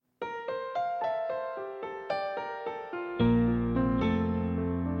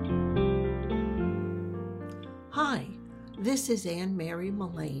This is Anne Mary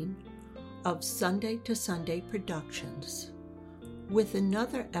Mullane of Sunday to Sunday Productions with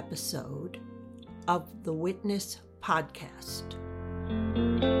another episode of the Witness Podcast.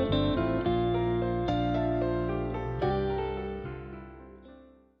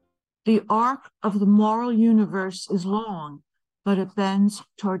 The arc of the moral universe is long, but it bends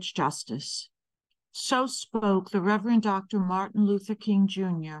towards justice. So spoke the Reverend Dr. Martin Luther King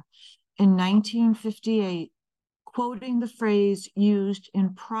Jr. in 1958, quoting the phrase used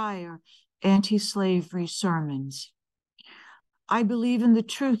in prior anti-slavery sermons. I believe in the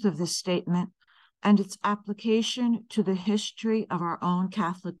truth of this statement and its application to the history of our own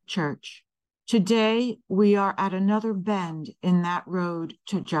Catholic Church. Today, we are at another bend in that road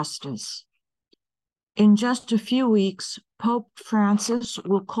to justice. In just a few weeks, Pope Francis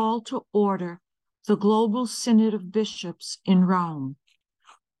will call to order the Global Synod of Bishops in Rome.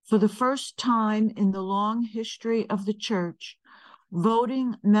 For the first time in the long history of the Church,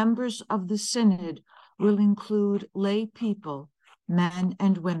 voting members of the Synod will include lay people, men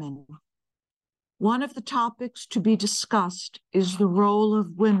and women. One of the topics to be discussed is the role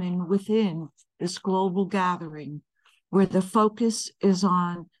of women within this global gathering, where the focus is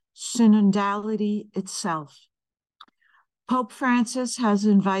on synodality itself. Pope Francis has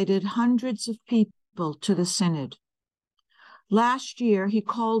invited hundreds of people to the Synod. Last year, he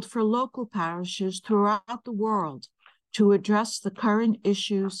called for local parishes throughout the world to address the current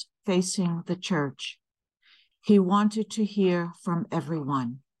issues facing the Church. He wanted to hear from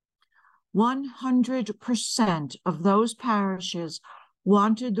everyone. 100% of those parishes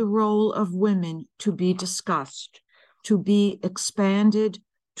wanted the role of women to be discussed, to be expanded,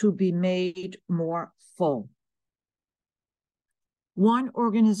 to be made more full. One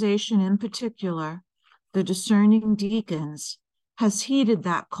organization in particular, the Discerning Deacons, has heeded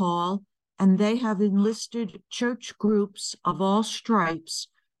that call, and they have enlisted church groups of all stripes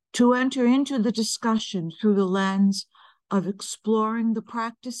to enter into the discussion through the lens of exploring the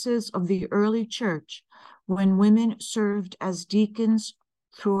practices of the early church when women served as deacons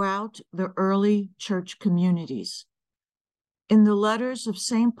throughout the early church communities. In the letters of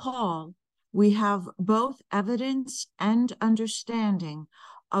St. Paul, we have both evidence and understanding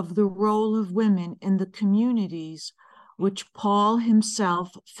of the role of women in the communities which Paul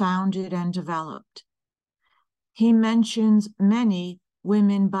himself founded and developed. He mentions many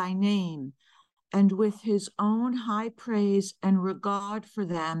women by name, and with his own high praise and regard for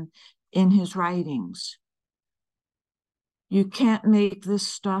them in his writings. You can't make this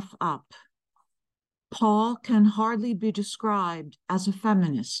stuff up. Paul can hardly be described as a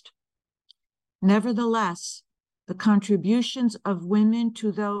feminist. Nevertheless, the contributions of women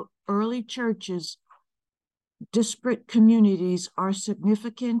to the early church's disparate communities are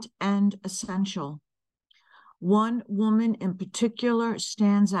significant and essential. One woman in particular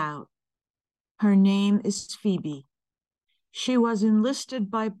stands out. Her name is Phoebe. She was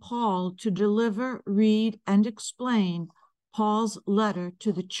enlisted by Paul to deliver, read, and explain Paul's letter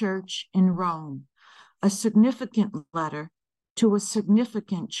to the church in Rome, a significant letter to a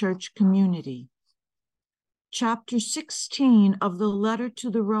significant church community. Chapter 16 of the letter to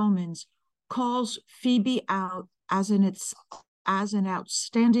the Romans calls Phoebe out as an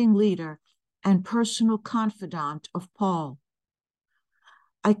outstanding leader and personal confidant of Paul.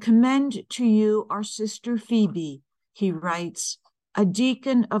 I commend to you our sister Phoebe, he writes, a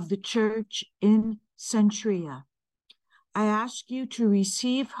deacon of the church in Centuria. I ask you to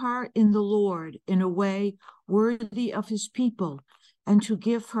receive her in the Lord in a way worthy of his people, and to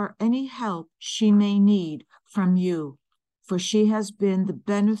give her any help she may need from you, for she has been the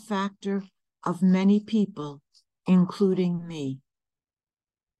benefactor of many people, including me.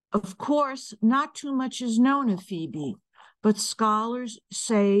 Of course, not too much is known of Phoebe, but scholars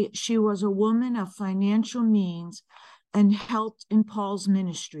say she was a woman of financial means and helped in Paul's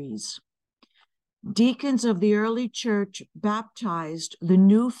ministries. Deacons of the early church baptized the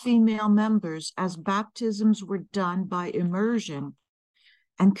new female members as baptisms were done by immersion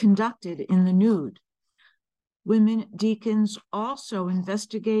and conducted in the nude. Women deacons also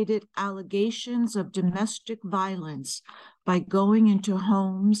investigated allegations of domestic violence by going into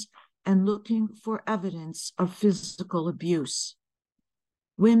homes and looking for evidence of physical abuse.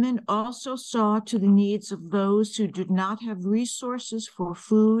 Women also saw to the needs of those who did not have resources for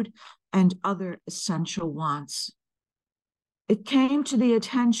food and other essential wants. It came to the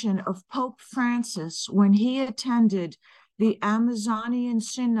attention of Pope Francis when he attended the Amazonian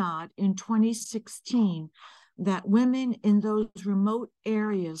Synod in 2016 that women in those remote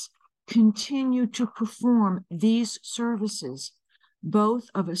areas continue to perform these services, both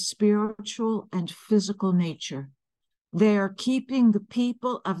of a spiritual and physical nature. They are keeping the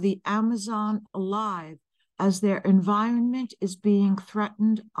people of the Amazon alive as their environment is being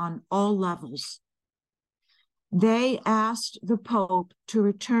threatened on all levels. They asked the Pope to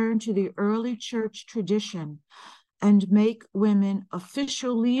return to the early church tradition and make women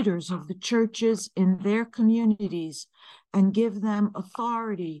official leaders of the churches in their communities and give them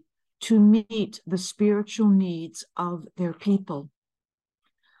authority to meet the spiritual needs of their people.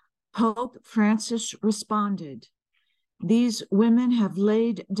 Pope Francis responded, "These women have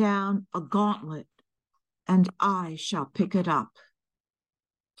laid down a gauntlet, and I shall pick it up."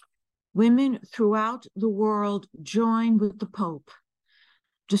 Women throughout the world join with the Pope.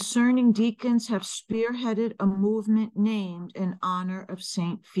 Discerning deacons have spearheaded a movement named in honor of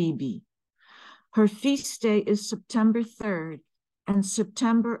Saint Phoebe. Her feast day is September 3rd, and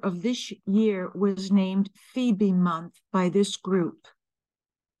September of this year was named Phoebe Month by this group.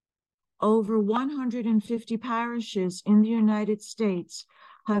 Over 150 parishes in the United States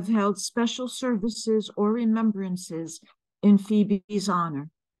have held special services or remembrances in Phoebe's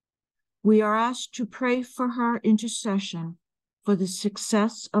honor. We are asked to pray for her intercession for the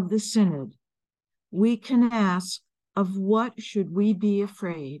success of the synod. We can ask, of what should we be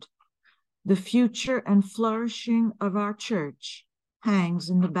afraid? The future and flourishing of our church hangs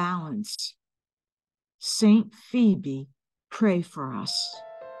in the balance. Saint Phoebe, pray for us.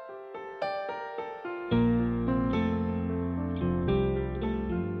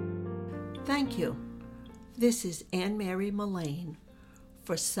 Thank you. This is Anne Mary Mullane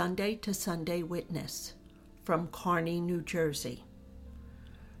for Sunday to Sunday Witness from Kearney, New Jersey.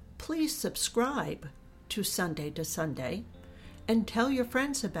 Please subscribe to Sunday to Sunday and tell your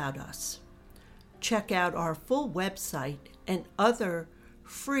friends about us. Check out our full website and other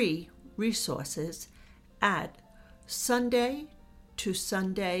free resources at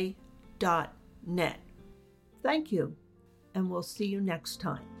sundaytosunday.net. Thank you, and we'll see you next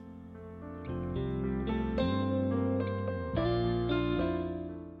time.